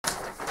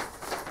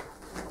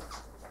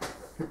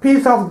The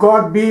peace of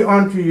God be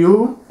unto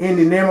you in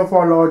the name of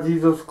our Lord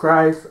Jesus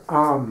Christ.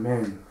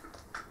 Amen.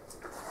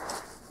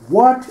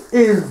 What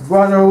is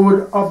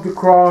Brotherhood of the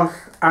Cross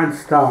and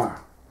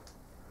Star?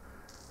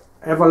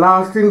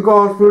 Everlasting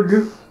gospel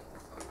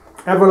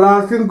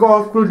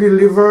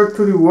delivered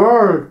to the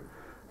world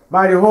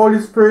by the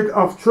Holy Spirit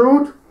of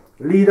truth,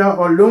 leader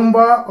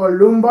OLUMBA,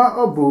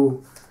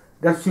 Obu,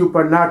 the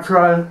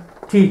supernatural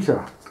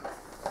teacher.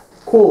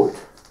 Quote,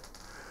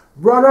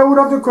 Brotherhood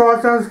of the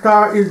Cross and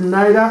Star is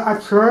neither a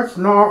church,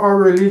 nor a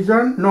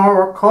religion,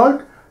 nor a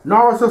cult,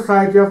 nor a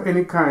society of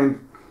any kind.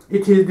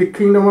 It is the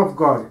kingdom of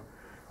God.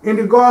 In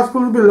the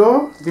gospel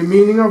below, the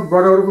meaning of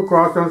Brotherhood of the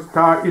Cross and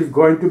Star is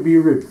going to be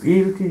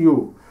revealed to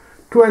you.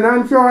 To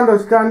enhance your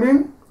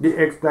understanding, the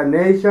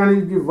explanation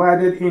is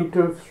divided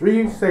into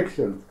 3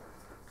 sections.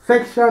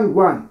 Section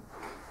 1.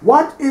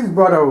 What is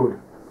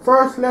brotherhood?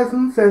 First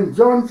lesson, St.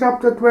 John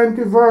chapter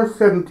 20, verse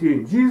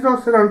 17.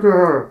 Jesus said unto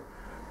her,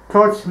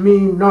 Touch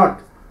me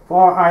not,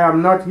 for I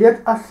am not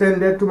yet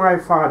ascended to my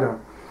Father,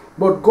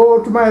 but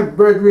go to my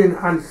brethren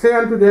and say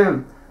unto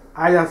them,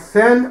 I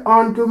ascend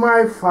unto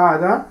my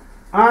Father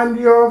and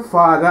your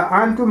Father,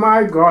 and to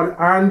my God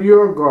and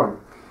your God.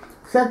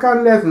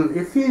 Second lesson,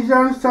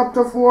 Ephesians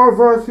chapter 4,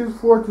 verses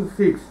 4 to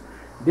 6.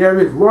 There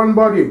is one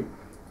body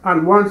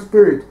and one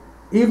Spirit,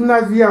 even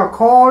as ye are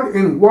called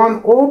in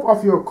one hope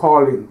of your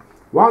calling,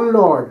 one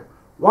Lord,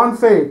 one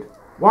faith,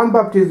 one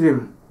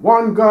baptism,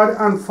 one God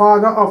and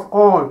Father of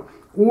all,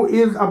 who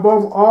is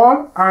above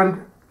all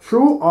and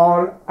through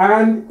all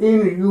and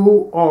in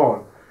you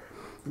all.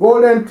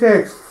 Golden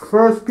text,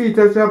 1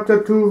 Peter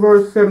chapter 2,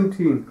 verse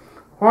 17.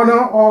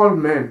 Honor all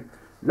men,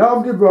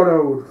 love the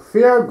brotherhood,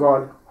 fear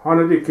God,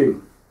 honor the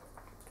king.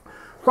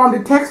 From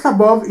the text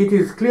above, it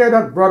is clear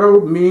that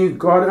brotherhood means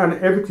God and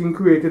everything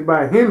created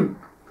by him.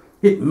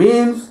 It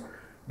means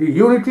the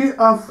unity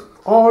of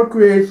all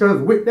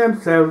creations with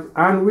themselves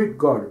and with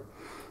God.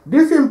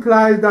 This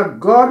implies that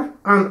God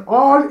and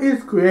all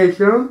his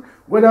creations,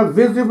 whether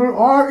visible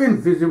or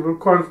invisible,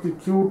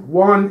 constitute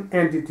one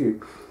entity.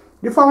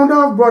 The founder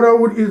of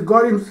brotherhood is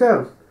God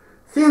himself.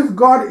 Since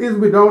God is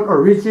without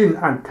origin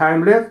and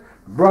timeless,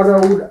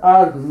 brotherhood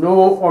has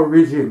no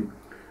origin.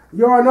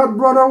 You are not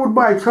brotherhood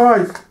by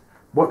choice,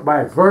 but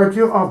by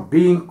virtue of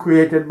being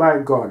created by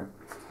God.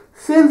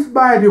 Since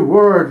by the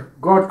word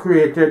God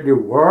created the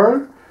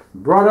world,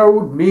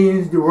 brotherhood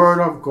means the word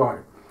of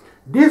God.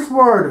 This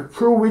word,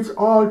 through which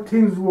all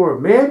things were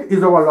made,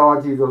 is our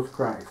Lord Jesus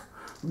Christ.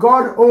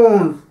 God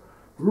owns,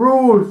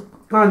 rules,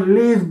 and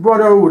leads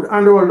brotherhood,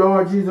 and our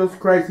Lord Jesus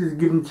Christ is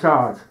given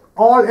charge.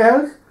 All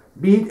else,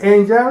 be it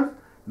angels,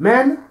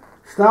 men,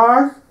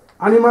 stars,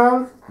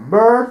 animals,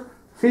 birds,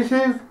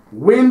 fishes,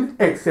 wind,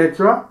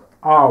 etc.,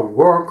 are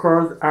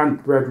workers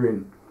and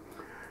brethren.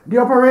 The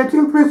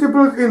operating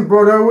principles in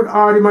brotherhood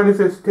are the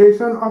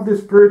manifestation of the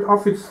spirit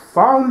of its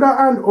founder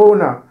and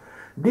owner.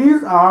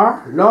 These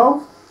are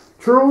love,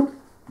 truth,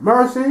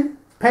 mercy,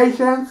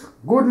 patience,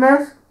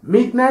 goodness,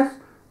 meekness,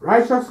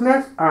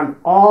 righteousness, and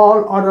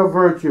all other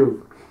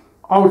virtues,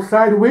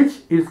 outside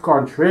which is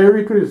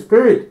contrary to the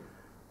spirit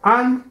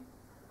and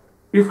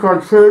is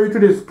contrary to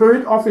the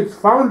spirit of its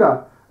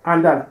founder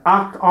and an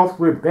act of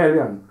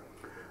rebellion.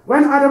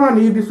 When Adam and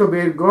Eve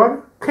disobeyed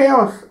God,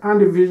 chaos and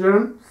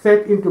division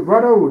set into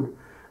brotherhood,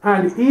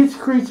 and each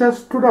creature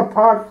stood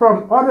apart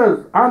from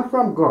others and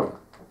from God.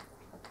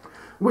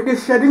 With the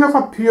shedding of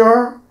a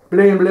pure,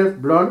 blameless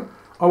blood,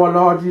 our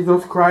Lord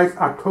Jesus Christ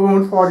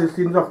atoned for the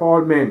sins of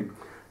all men,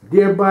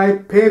 thereby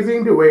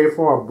paving the way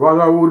for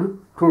brotherhood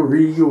to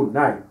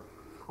reunite.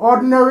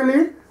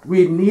 Ordinarily,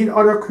 we need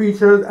other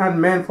creatures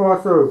and men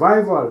for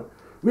survival.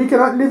 We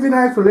cannot live in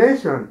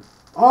isolation.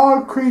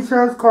 All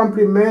creatures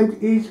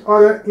complement each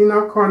other in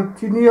a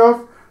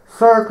continuous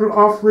circle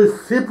of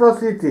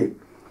reciprocity.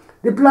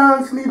 The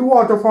plants need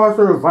water for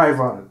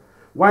survival,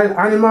 while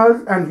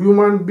animals and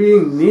human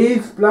beings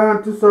need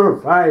plants to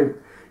survive.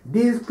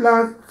 These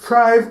plants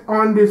thrive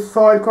on the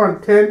soil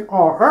content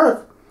or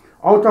earth,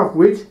 out of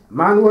which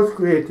man was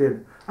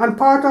created, and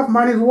part of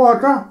man is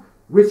water,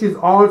 which is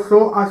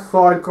also a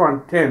soil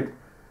content.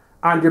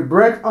 And the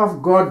breath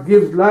of God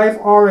gives life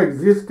or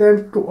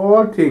existence to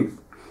all things,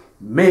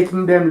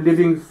 making them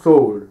living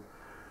souls.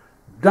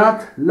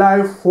 That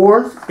life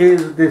force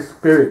is the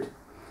Spirit.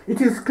 It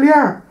is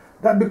clear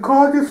that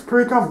because the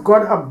Spirit of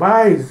God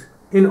abides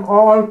in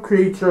all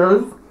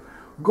creatures,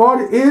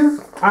 God is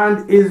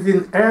and is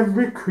in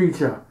every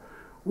creature.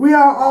 We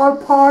are all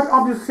part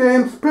of the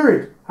same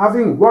Spirit,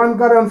 having one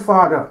God and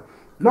Father,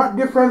 not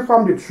different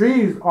from the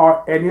trees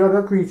or any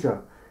other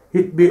creature.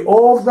 It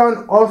behoves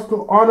on us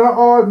to honor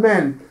all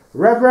men,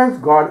 reverence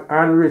God,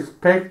 and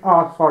respect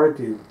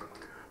authority.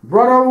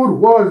 Brotherhood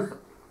was,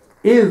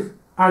 is,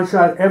 and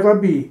shall ever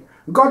be.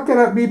 God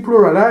cannot be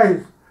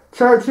pluralized.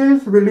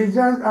 Churches,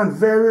 religions, and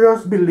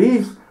various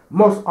beliefs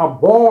must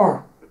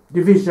abhor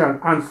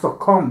division and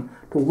succumb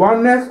to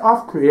oneness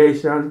of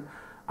creation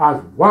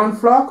as one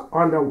flock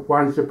under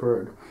one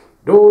shepherd.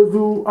 Those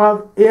who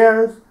have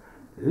ears,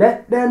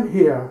 let them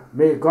hear.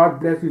 May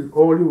God bless his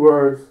holy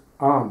words.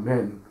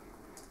 Amen.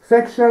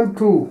 Section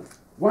 2.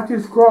 What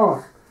is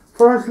cross?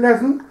 First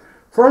lesson,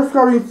 1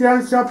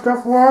 Corinthians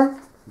chapter 4,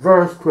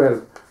 verse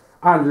 12.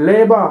 And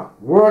labor,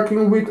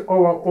 working with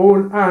our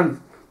own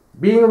hands.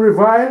 Being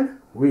reviled,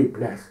 we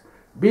bless.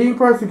 Being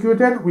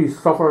persecuted, we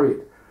suffer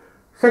it.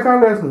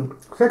 Second lesson,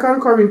 2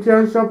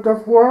 Corinthians chapter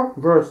 4,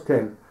 verse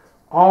 10.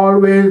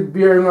 Always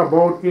bearing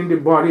about in the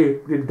body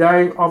the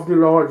dying of the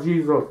Lord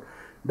Jesus,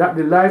 that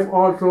the life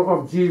also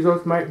of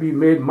Jesus might be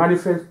made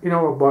manifest in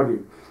our body.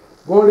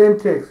 Golden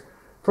text,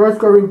 1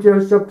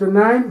 Corinthians chapter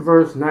 9,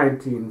 verse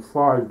 19.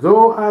 For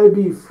though I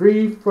be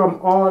free from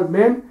all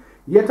men,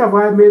 yet have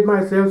I made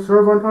myself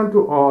servant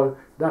unto all,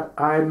 that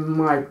I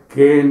might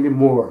gain the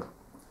more.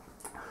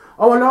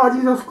 Our Lord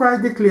Jesus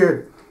Christ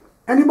declared,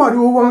 anybody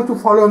who wants to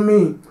follow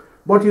me,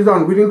 but is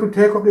unwilling to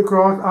take up the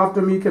cross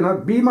after me,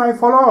 cannot be my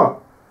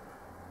follower.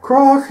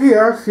 Cross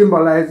here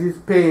symbolizes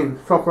pain,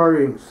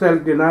 suffering,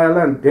 self-denial,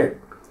 and death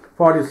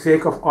for the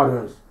sake of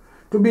others.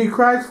 To be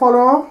Christ's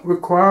follower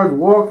requires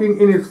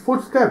walking in his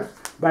footsteps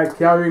by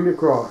carrying the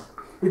cross.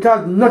 It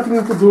has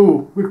nothing to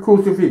do with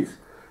crucifix.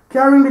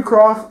 Carrying the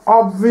cross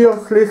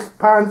obviously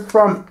spans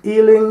from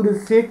healing the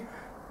sick,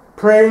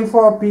 praying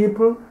for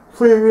people,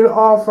 free will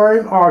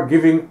offering, or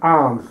giving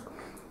alms,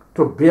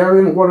 to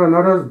bearing one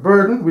another's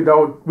burden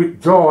with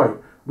joy,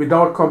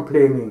 without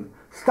complaining,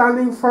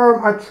 standing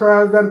firm at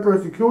trials and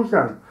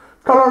persecution,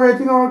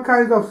 tolerating all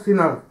kinds of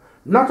sinners,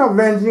 not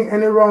avenging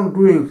any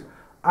wrongdoings,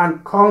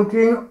 and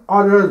counting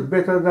others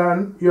better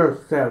than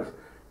yourself.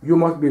 You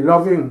must be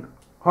loving,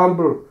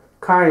 humble,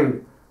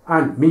 kind,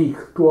 and meek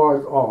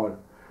towards all.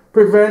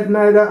 Prevent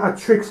neither a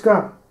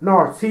trickster,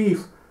 nor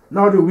thief,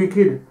 nor the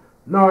wicked,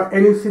 nor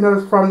any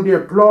sinners from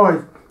their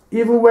ploys,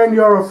 even when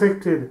you are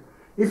afflicted.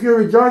 If you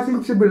rejoice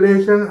in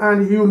tribulation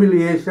and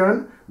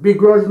humiliation,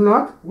 begrudge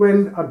not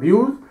when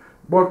abused,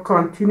 but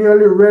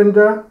continually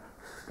render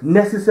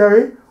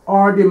necessary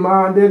or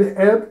demanded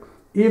help,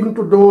 even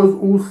to those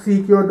who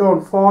seek your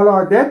downfall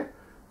or death.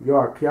 You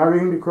are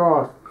carrying the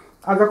cross.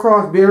 As a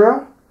cross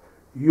bearer,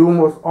 you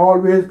must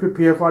always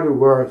prepare for the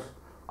worst,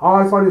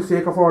 all for the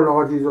sake of our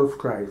Lord Jesus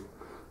Christ.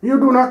 You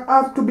do not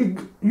have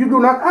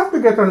to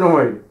get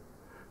annoyed.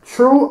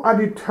 Through a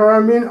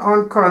determined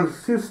and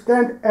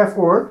consistent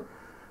effort,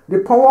 the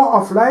power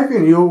of life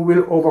in you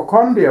will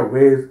overcome their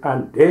ways,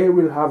 and they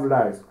will have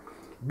life.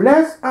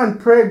 Bless and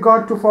pray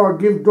God to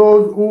forgive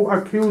those who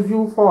accuse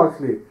you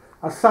falsely,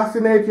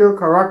 assassinate your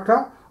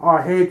character,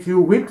 or hate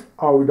you with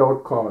or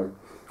without cause.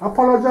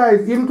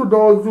 Apologize even to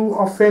those who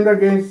offend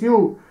against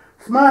you.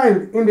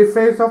 Smile in the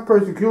face of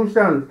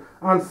persecution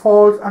and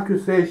false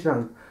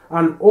accusations,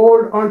 and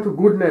hold on to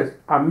goodness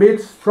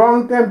amidst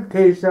strong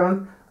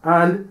temptation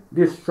and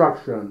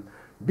destruction.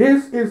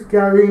 This is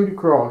carrying the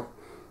cross.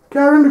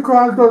 Carrying the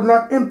cross does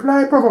not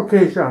imply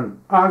provocation,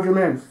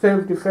 argument,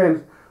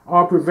 self-defense,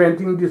 or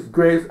preventing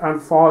disgrace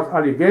and false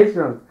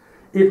allegations.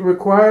 It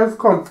requires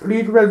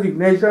complete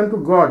resignation to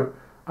God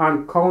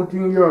and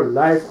counting your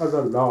life as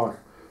a loss.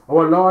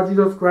 Our Lord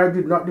Jesus Christ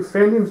did not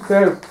defend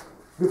himself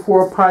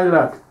before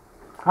Pilate.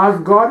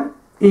 As God,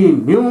 he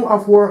knew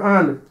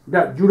aforehand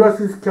that Judas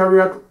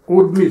Iscariot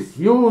would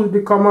misuse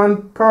the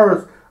common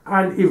purse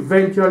and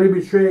eventually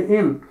betray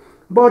him.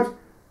 But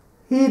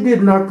he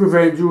did not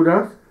prevent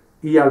Judas.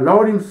 He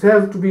allowed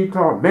himself to be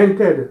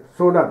tormented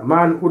so that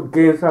man would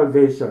gain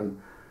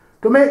salvation.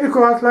 To make the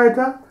cross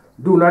lighter,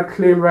 do not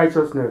claim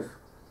righteousness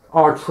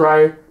or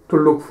try to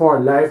look for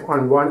life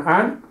on one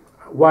hand,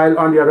 while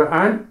on the other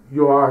hand,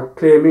 you are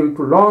claiming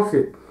to lose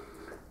it.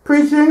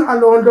 Preaching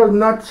alone does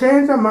not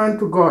change a man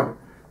to God.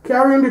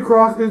 Carrying the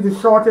cross is the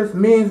shortest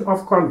means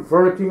of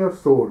converting a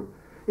soul.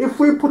 If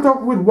we put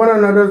up with one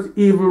another's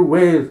evil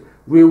ways,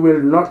 we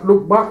will not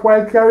look back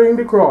while carrying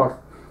the cross.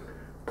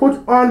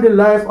 Put on the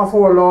life of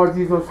our Lord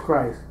Jesus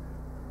Christ,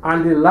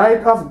 and the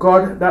light of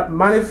God that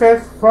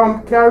manifests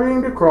from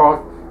carrying the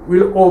cross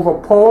will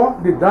overpower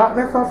the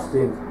darkness of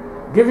sin,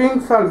 giving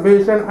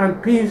salvation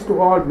and peace to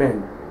all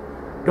men.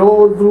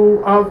 Those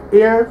who have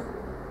ears,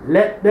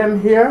 let them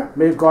hear.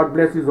 May God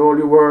bless his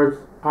holy words.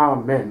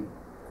 Amen.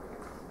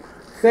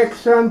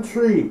 Section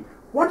 3.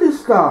 What is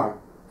star?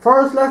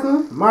 First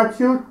lesson,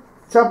 Matthew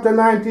chapter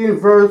 19,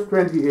 verse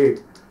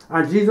 28.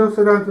 And Jesus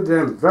said unto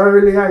them,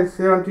 Verily I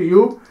say unto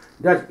you,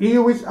 that ye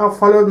which have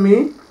followed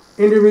me,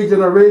 in the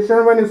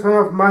regeneration when the Son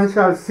of Man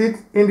shall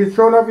sit in the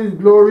throne of his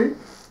glory,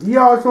 ye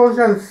also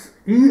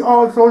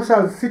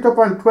shall sit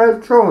upon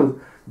 12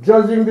 thrones,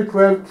 judging the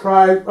 12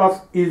 tribes of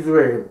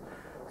Israel.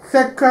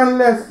 Second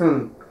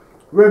lesson,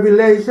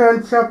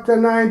 Revelation chapter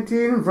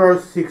 19,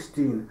 verse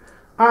 16.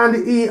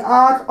 And he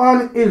hath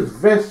on his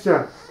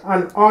vesture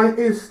and on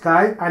his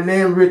thigh a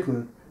name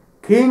written,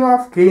 King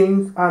of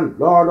Kings and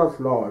Lord of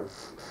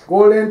Lords.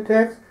 Golden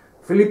text,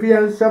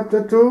 Philippians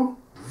chapter 2,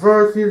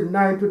 verses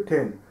 9 to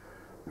 10.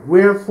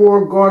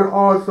 Wherefore God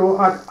also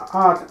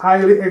hath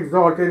highly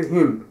exalted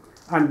him,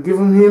 and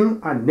given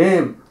him a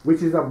name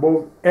which is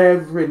above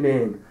every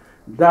name,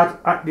 that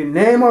at the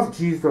name of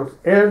Jesus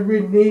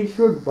every knee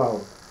should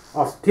bow,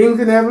 of things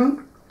in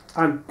heaven,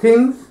 and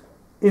things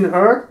in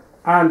earth,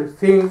 and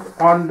things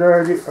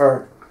under the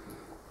earth.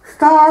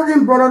 Star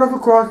in Brotherhood of the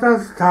Cross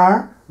and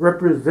star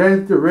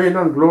represents the reign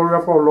and glory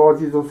of our Lord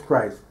Jesus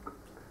Christ.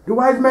 The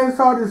wise men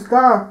saw the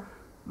star,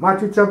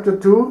 Matthew chapter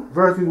 2,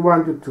 verses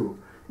 1 to 2.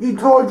 He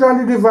told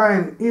John the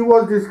divine he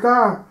was the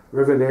star,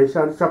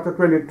 Revelation chapter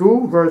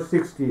 22, verse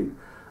 16,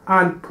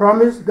 and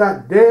promised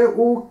that they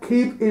who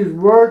keep his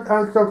word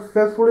and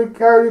successfully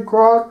carry the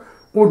cross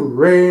would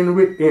reign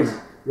with him,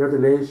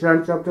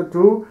 Revelation chapter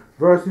 2,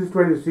 verses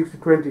 26 to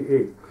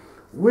 28.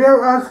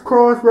 Whereas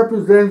cross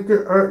represents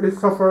the earthly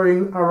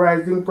suffering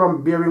arising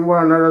from bearing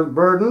one another's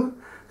burdens,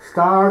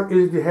 star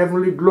is the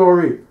heavenly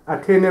glory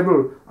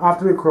attainable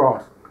after the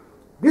cross.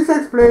 This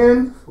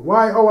explains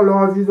why our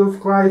Lord Jesus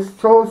Christ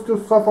chose to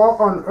suffer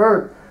on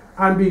earth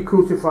and be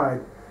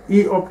crucified.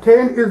 He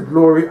obtained his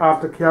glory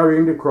after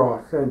carrying the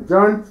cross. St.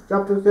 John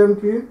chapter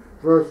 17,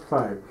 verse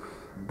 5.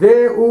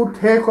 They who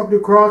take up the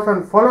cross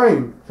and follow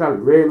him shall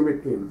reign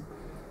with him.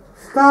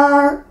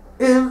 Star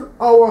is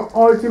our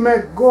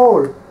ultimate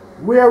goal,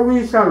 where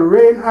we shall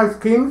reign as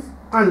kings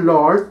and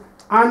lords,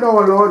 and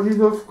our Lord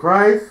Jesus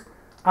Christ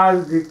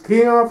as the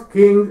King of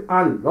kings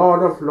and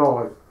Lord of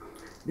lords.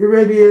 The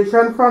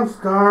radiation from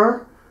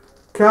star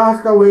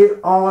casts away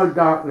all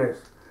darkness.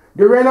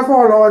 The reign of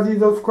our Lord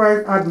Jesus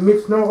Christ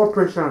admits no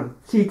oppression,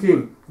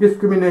 cheating,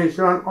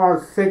 discrimination,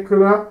 or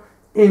secular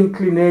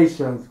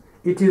inclinations.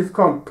 It is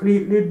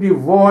completely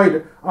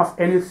devoid of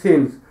any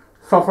sins,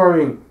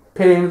 suffering,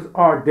 pains,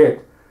 or death.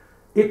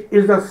 It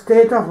is a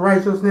state of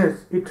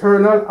righteousness,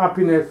 eternal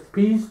happiness,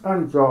 peace,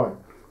 and joy.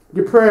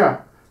 The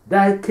prayer,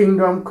 Thy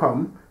kingdom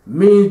come,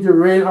 means the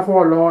reign of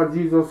our Lord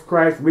Jesus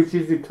Christ, which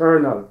is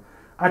eternal.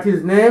 At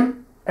his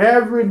name,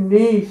 every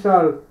knee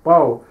shall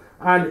bow,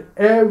 and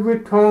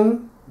every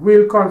tongue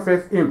will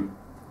confess him.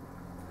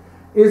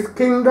 His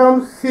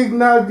kingdom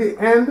signals the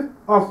end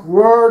of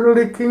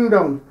worldly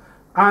kingdoms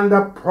and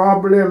a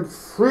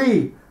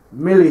problem-free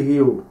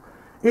milieu.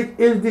 It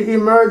is the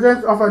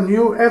emergence of a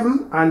new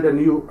heaven and a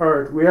new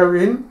earth,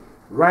 wherein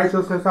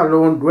righteousness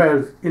alone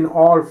dwells in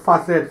all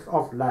facets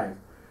of life.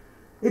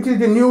 It is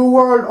the new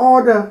world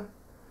order.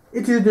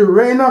 It is the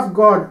reign of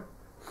God,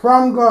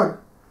 from God,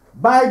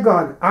 by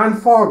God,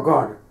 and for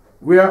God,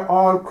 where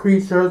all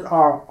creatures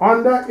are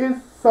under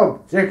his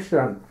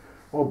subjection,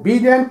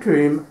 obedient to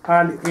him,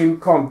 and in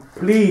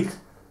complete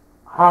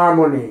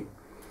harmony.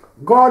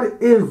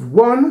 God is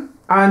one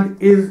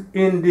and is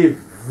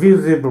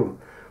indivisible.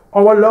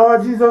 Our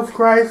Lord Jesus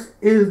Christ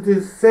is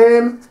the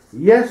same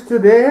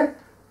yesterday,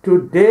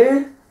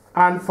 today,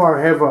 and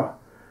forever.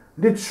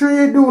 The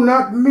three do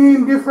not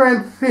mean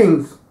different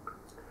things.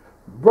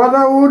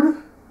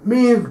 Brotherhood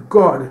means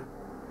God.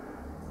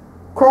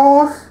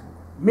 Cross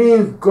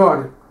means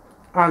God.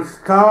 And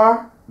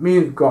star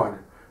means God.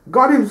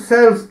 God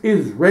himself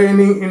is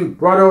reigning in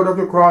brotherhood of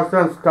the cross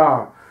and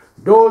star.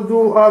 Those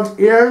who have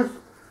ears,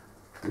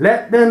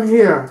 let them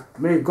hear.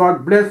 May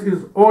God bless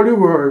his holy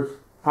words.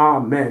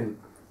 Amen.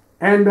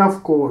 End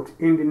of quote.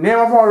 In the name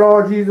of our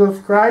Lord Jesus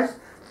Christ,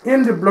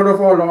 in the blood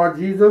of our Lord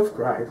Jesus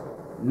Christ,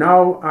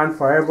 now and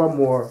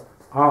forevermore.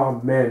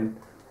 Amen.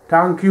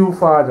 Thank you,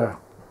 Father.